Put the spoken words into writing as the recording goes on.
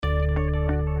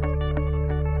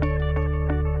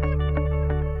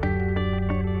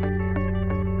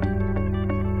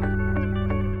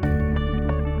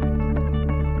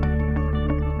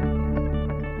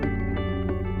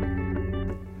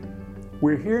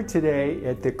We're here today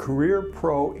at the Career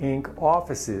Pro Inc.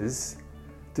 offices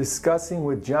discussing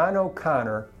with John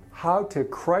O'Connor how to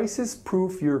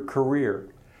crisis-proof your career.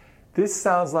 This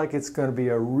sounds like it's going to be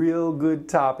a real good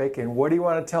topic, and what do you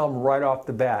want to tell them right off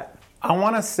the bat? I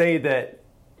want to say that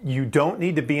you don't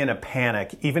need to be in a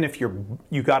panic, even if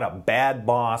you got a bad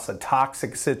boss, a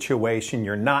toxic situation,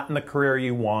 you're not in the career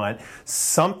you want.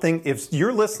 If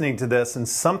you're listening to this and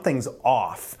something's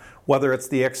off, whether it's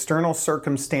the external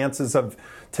circumstances of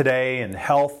today and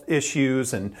health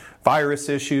issues and virus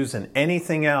issues and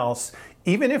anything else,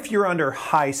 even if you're under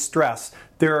high stress,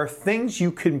 there are things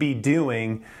you can be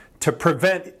doing to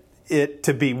prevent it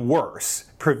to be worse,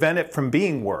 prevent it from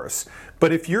being worse.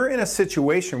 But if you're in a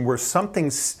situation where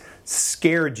something's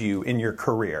scared you in your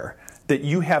career that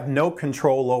you have no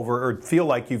control over or feel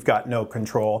like you've got no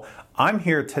control, I'm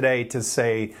here today to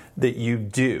say that you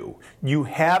do. You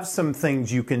have some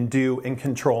things you can do and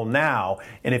control now.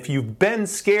 And if you've been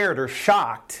scared or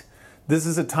shocked, this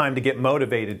is a time to get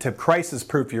motivated to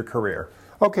crisis-proof your career.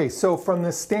 Okay, so from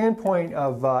the standpoint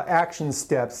of action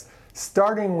steps,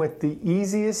 starting with the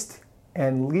easiest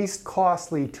and least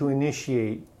costly to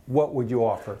initiate, what would you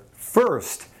offer?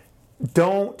 First,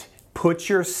 don't put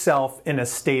yourself in a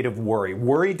state of worry.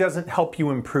 Worry doesn't help you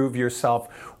improve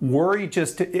yourself. Worry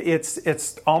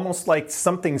it's almost like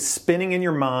something spinning in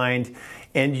your mind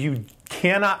and you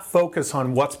cannot focus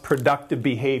on what's productive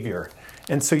behavior.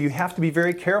 And so you have to be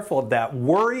very careful of that.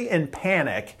 Worry and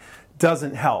panic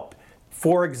doesn't help.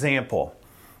 For example,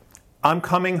 I'm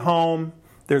coming home.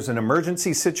 There's an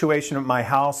emergency situation at my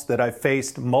house that I've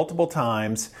faced multiple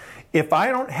times. If I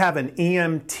don't have an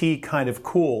EMT kind of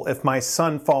cool, if my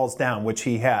son falls down, which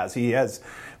he has,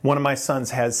 one of my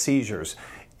sons has seizures,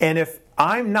 and if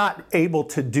I'm not able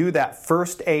to do that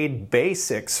first aid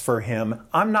basics for him,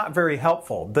 I'm not very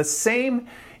helpful. The same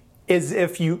is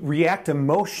if you react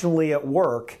emotionally at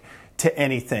work to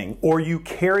anything, or you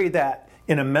carry that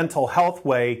in a mental health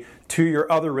way to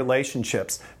your other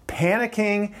relationships.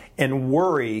 Panicking and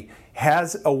worry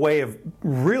has a way of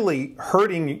really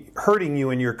hurting you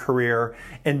in your career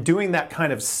and doing that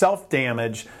kind of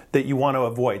self-damage that you want to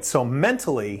avoid. So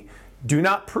mentally, do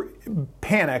not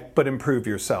panic, but improve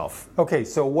yourself. Okay,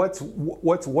 so what's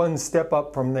one step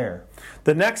up from there?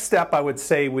 The next step I would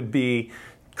say would be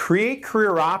create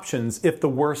career options if the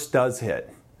worst does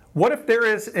hit. What if there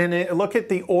is, and look at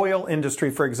the oil industry,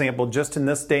 for example, just in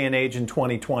this day and age in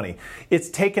 2020. It's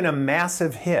taken a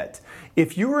massive hit.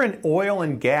 If you were an oil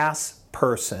and gas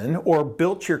person or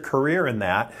built your career in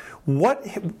that, what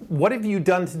have you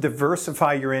done to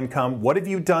diversify your income? What have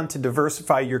you done to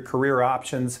diversify your career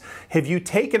options? Have you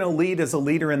taken a lead as a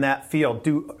leader in that field?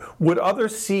 Would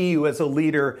others see you as a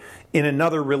leader in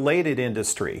another related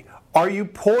industry? Are you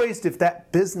poised if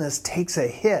that business takes a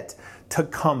hit to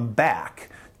come back?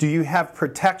 Do you have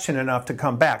protection enough to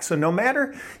come back? So no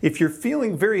matter if you're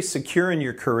feeling very secure in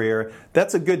your career,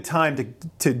 that's a good time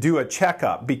to do a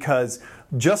checkup, because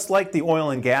just like the oil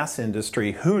and gas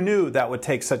industry, who knew that would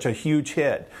take such a huge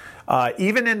hit?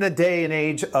 Even in the day and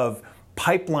age of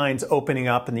pipelines opening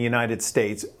up in the United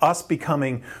States, us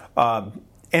becoming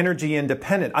energy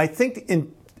independent, I think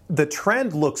the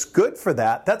trend looks good for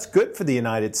that. That's good for the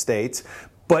United States,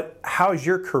 but how's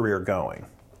your career going?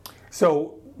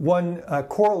 So one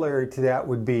corollary to that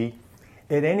would be,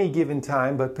 at any given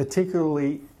time, but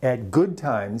particularly at good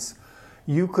times,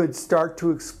 you could start to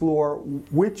explore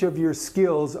which of your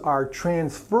skills are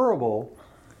transferable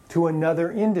to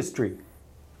another industry.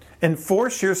 And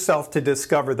force yourself to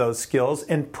discover those skills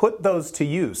and put those to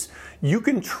use. You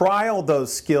can trial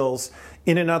those skills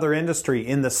in another industry,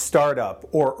 in the startup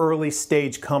or early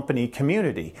stage company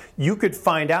community. You could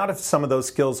find out if some of those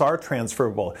skills are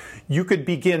transferable. You could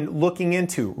begin looking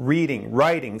into reading,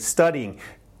 writing, studying,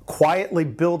 quietly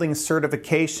building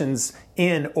certifications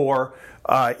in, or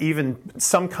even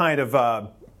some kind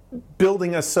of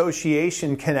building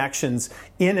association connections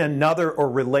in another or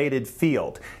related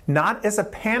field. Not as a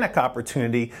panic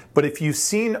opportunity, but if you've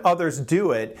seen others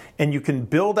do it and you can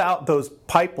build out those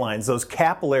pipelines, those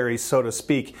capillaries, so to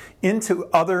speak, into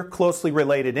other closely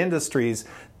related industries,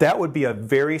 that would be a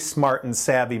very smart and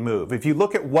savvy move. If you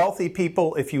look at wealthy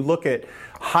people, if you look at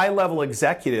high-level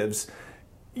executives,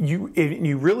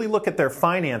 you really look at their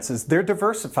finances, they're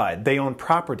diversified. They own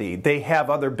property. They have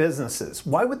other businesses.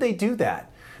 Why would they do that?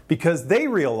 Because they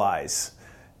realize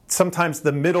sometimes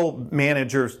the middle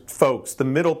manager folks, the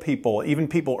middle people, even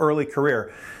people early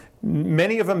career,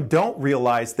 many of them don't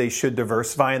realize they should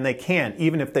diversify, and they can,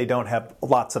 even if they don't have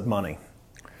lots of money.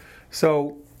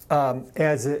 So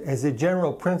as a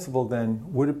general principle then,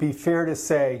 would it be fair to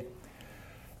say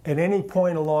at any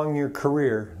point along your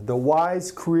career, the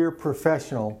wise career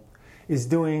professional is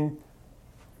doing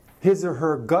his or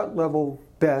her gut level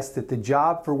best at the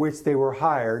job for which they were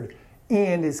hired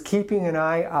and is keeping an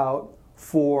eye out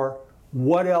for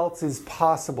what else is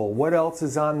possible, what else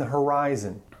is on the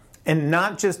horizon. And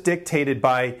not just dictated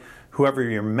by whoever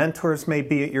your mentors may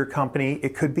be at your company.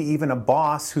 It could be even a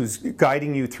boss who's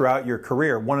guiding you throughout your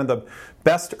career. One of the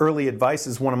best early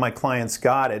advices one of my clients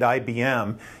got at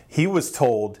IBM, he was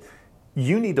told,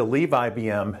 you need to leave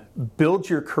IBM, build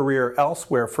your career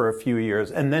elsewhere for a few years,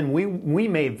 and then we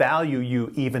may value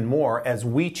you even more as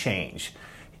we change.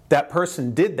 That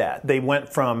person did that. They went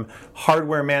from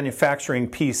hardware manufacturing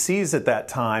PCs at that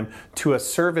time to a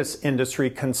service industry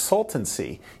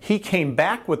consultancy. He came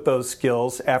back with those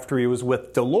skills after he was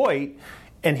with Deloitte,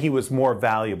 and he was more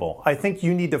valuable. I think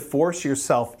you need to force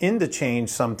yourself into change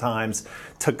sometimes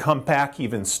to come back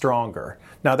even stronger.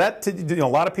 Now, a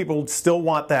lot of people still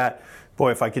want that,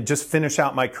 boy, if I could just finish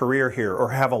out my career here or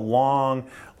have a long,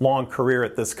 long career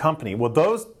at this company. Well,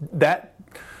 that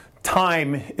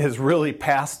time is really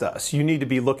past us. You need to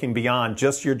be looking beyond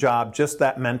just your job, just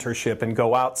that mentorship, and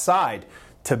go outside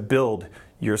to build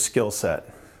your skill set.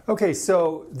 Okay,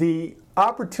 so the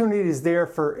opportunity is there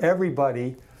for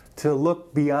everybody to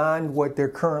look beyond what they're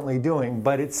currently doing,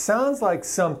 but it sounds like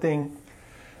something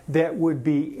that would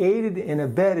be aided and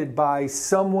abetted by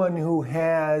someone who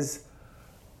has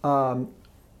a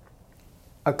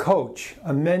coach,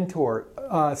 a mentor,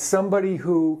 somebody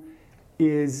who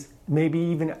is maybe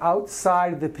even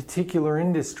outside of the particular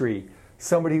industry,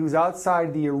 somebody who's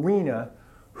outside the arena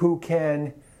who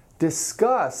can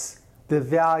discuss the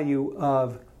value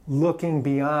of looking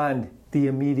beyond the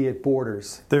immediate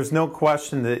borders. There's no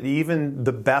question that even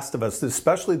the best of us,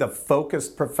 especially the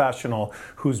focused professional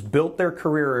who's built their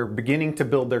career or beginning to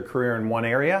build their career in one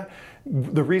area,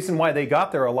 the reason why they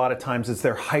got there a lot of times is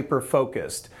they're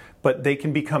hyper-focused. But they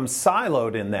can become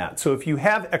siloed in that. So if you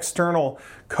have external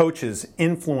coaches,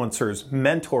 influencers,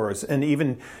 mentors, and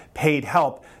even paid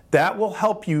help, that will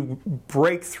help you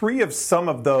break free of some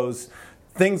of those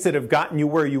things that have gotten you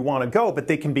where you want to go, but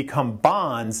they can become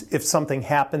bonds if something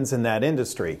happens in that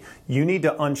industry. You need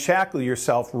to unshackle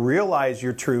yourself, realize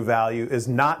your true value is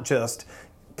not just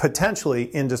potentially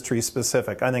industry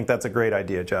specific. I think that's a great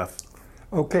idea, Jeff.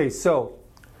 Okay, so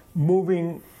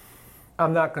moving,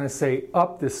 I'm not going to say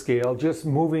up the scale, just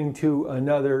moving to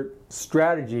another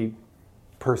strategy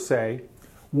per se.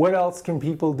 What else can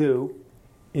people do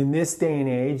in this day and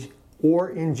age,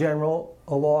 or in general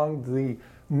along the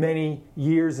many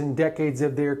years and decades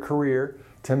of their career,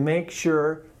 to make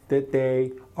sure that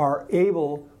they are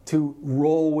able to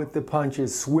roll with the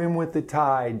punches, swim with the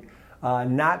tide,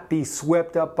 not be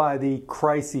swept up by the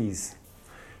crises?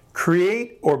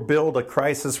 Create or build a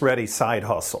crisis-ready side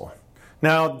hustle.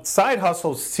 Now, side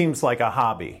hustle seems like a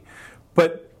hobby,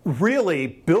 but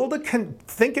really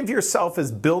think of yourself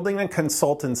as building a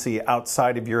consultancy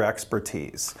outside of your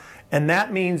expertise. And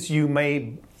that means you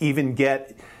may even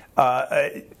get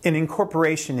an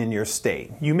incorporation in your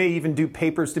state. You may even do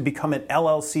papers to become an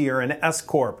LLC or an S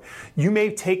Corp. You may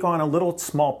take on a little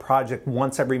small project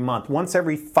once every month, once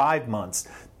every 5 months.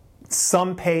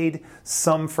 Some paid,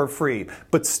 some for free.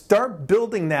 But start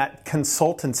building that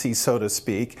consultancy, so to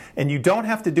speak, and you don't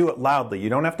have to do it loudly. You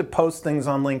don't have to post things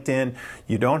on LinkedIn.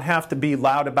 You don't have to be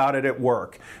loud about it at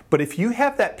work. But if you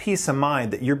have that peace of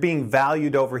mind that you're being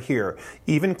valued over here,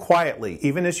 even quietly,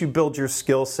 even as you build your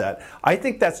skill set, I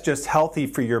think that's just healthy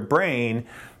for your brain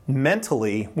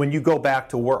mentally when you go back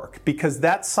to work, because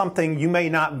that's something you may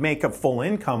not make a full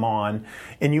income on,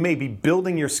 and you may be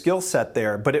building your skill set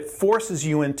there, but it forces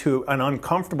you into an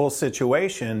uncomfortable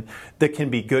situation that can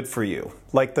be good for you.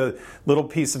 Like the little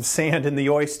piece of sand in the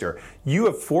oyster. You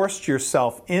have forced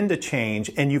yourself into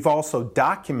change, and you've also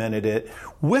documented it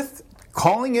with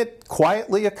calling it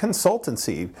quietly a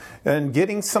consultancy and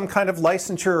getting some kind of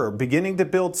licensure or beginning to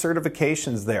build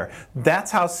certifications there.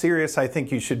 That's how serious I think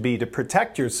you should be to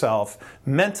protect yourself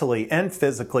mentally and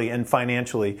physically and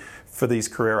financially for these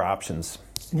career options.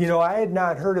 You know, I had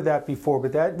not heard of that before,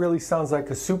 but that really sounds like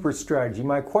a super strategy.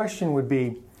 My question would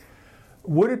be,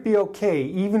 would it be okay,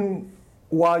 even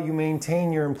while you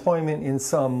maintain your employment in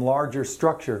some larger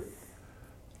structure,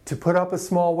 to put up a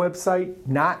small website,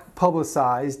 not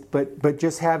publicized, but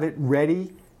just have it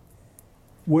ready?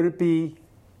 Would it be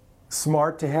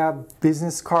smart to have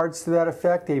business cards to that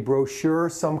effect, a brochure,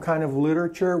 some kind of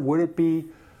literature? Would it be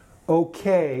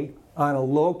okay on a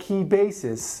low-key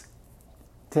basis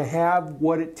to have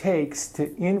what it takes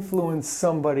to influence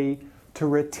somebody to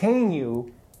retain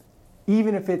you,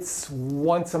 even if it's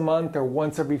once a month or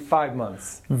once every 5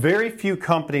 months? Very few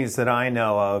companies that I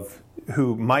know of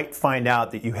who might find out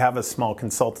that you have a small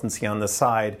consultancy on the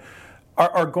side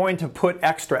are going to put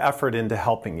extra effort into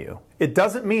helping you. It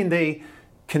doesn't mean they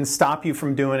can stop you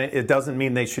from doing it. It doesn't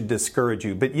mean they should discourage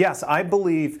you. But yes, I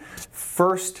believe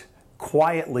first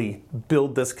quietly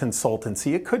build this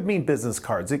consultancy. It could mean business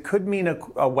cards. It could mean a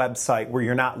website where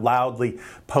you're not loudly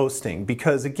posting,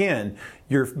 because again,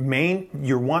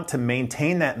 you want to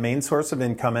maintain that main source of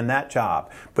income and that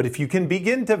job. But if you can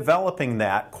begin developing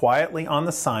that quietly on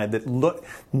the side that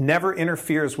never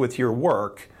interferes with your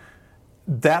work,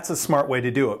 that's a smart way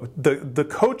to do it. The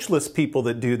coachless people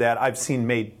that do that, I've seen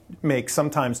make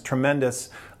sometimes tremendous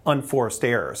unforced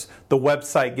errors. The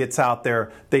website gets out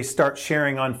there, they start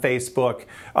sharing on Facebook,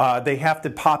 they have to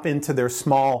pop into their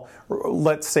small,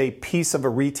 let's say, piece of a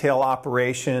retail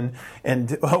operation,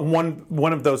 and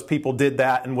one of those people did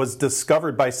that and was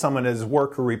discovered by someone at his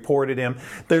work who reported him.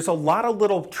 There's a lot of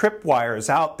little tripwires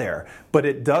out there, but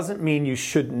it doesn't mean you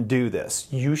shouldn't do this.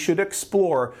 You should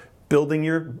explore building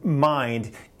your mind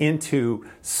into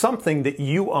something that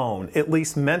you own, at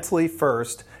least mentally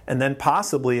first, and then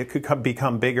possibly it could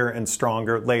become bigger and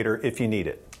stronger later if you need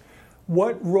it.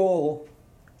 What role,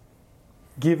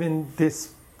 given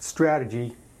this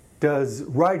strategy, does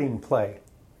writing play?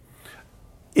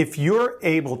 If you're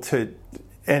able to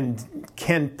and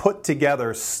can put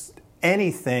together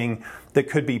anything that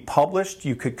could be published,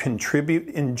 you could contribute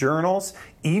in journals,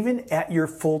 even at your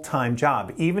full-time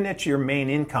job, even at your main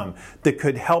income, that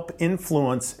could help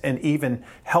influence and even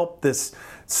help this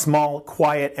small,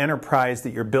 quiet enterprise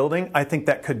that you're building, I think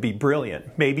that could be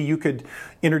brilliant. Maybe you could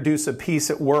introduce a piece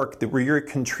at work where you're a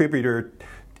contributor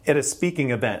at a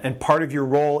speaking event, and part of your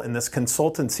role in this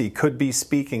consultancy could be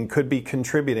speaking, could be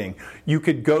contributing. You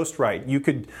could ghostwrite. You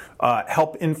could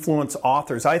help influence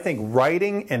authors. I think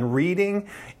writing and reading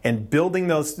and building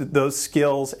those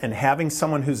skills and having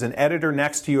someone who's an editor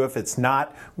next to you, if it's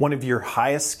not one of your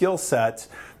highest skill sets,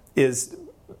 is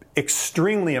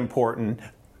extremely important.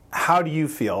 How do you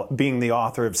feel being the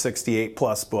author of 68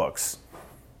 plus books?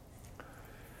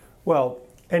 Well,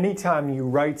 anytime you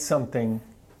write something,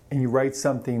 and you write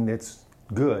something that's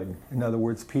good, in other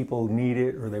words, people need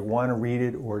it or they want to read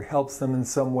it or it helps them in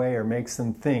some way or makes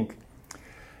them think,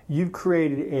 you've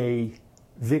created a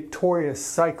victorious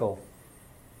cycle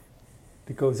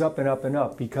that goes up and up and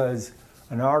up, because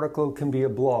an article can be a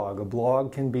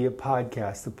blog can be a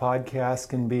podcast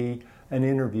can be an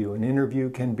interview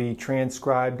can be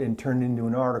transcribed and turned into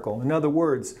an article. In other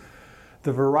words,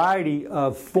 the variety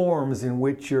of forms in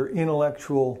which your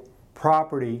intellectual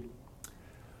property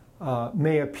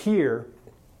may appear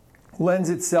lends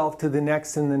itself to the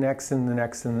next and the next and the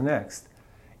next and the next.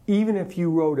 Even if you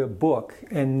wrote a book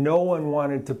and no one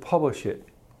wanted to publish it,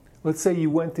 let's say you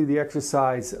went through the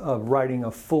exercise of writing a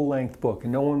full-length book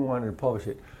and no one wanted to publish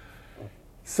it.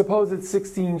 Suppose it's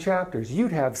 16 chapters.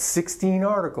 You'd have 16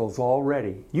 articles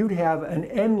already. You'd have an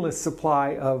endless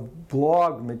supply of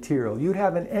blog material. You'd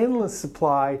have an endless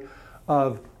supply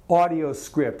of audio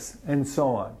scripts and so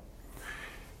on.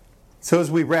 So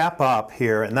as we wrap up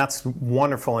here, and that's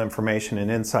wonderful information and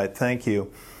insight, thank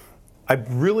you. I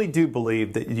really do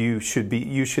believe that you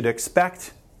should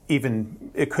expect, even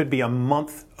it could be a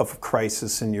month of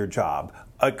crisis in your job.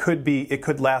 It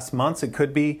could last months. It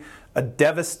could be a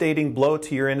devastating blow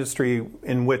to your industry,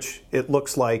 in which it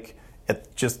looks like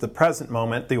at just the present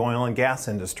moment, the oil and gas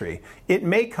industry. It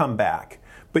may come back,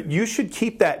 but you should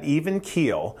keep that even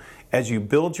keel as you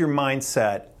build your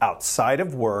mindset outside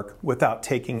of work without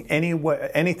taking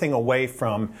anything away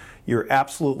from your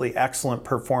absolutely excellent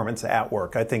performance at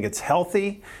work. I think it's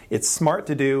healthy, it's smart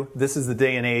to do. This is the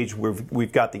day and age where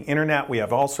we've got the internet, we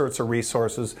have all sorts of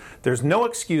resources. There's no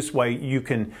excuse why you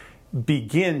can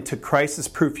begin to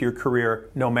crisis-proof your career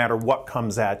no matter what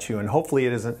comes at you. And hopefully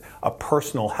it isn't a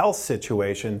personal health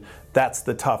situation that's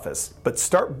the toughest. But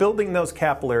start building those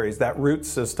capillaries, that root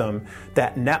system,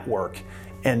 that network,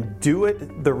 and do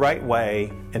it the right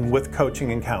way and with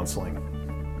coaching and counseling.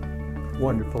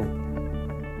 Wonderful.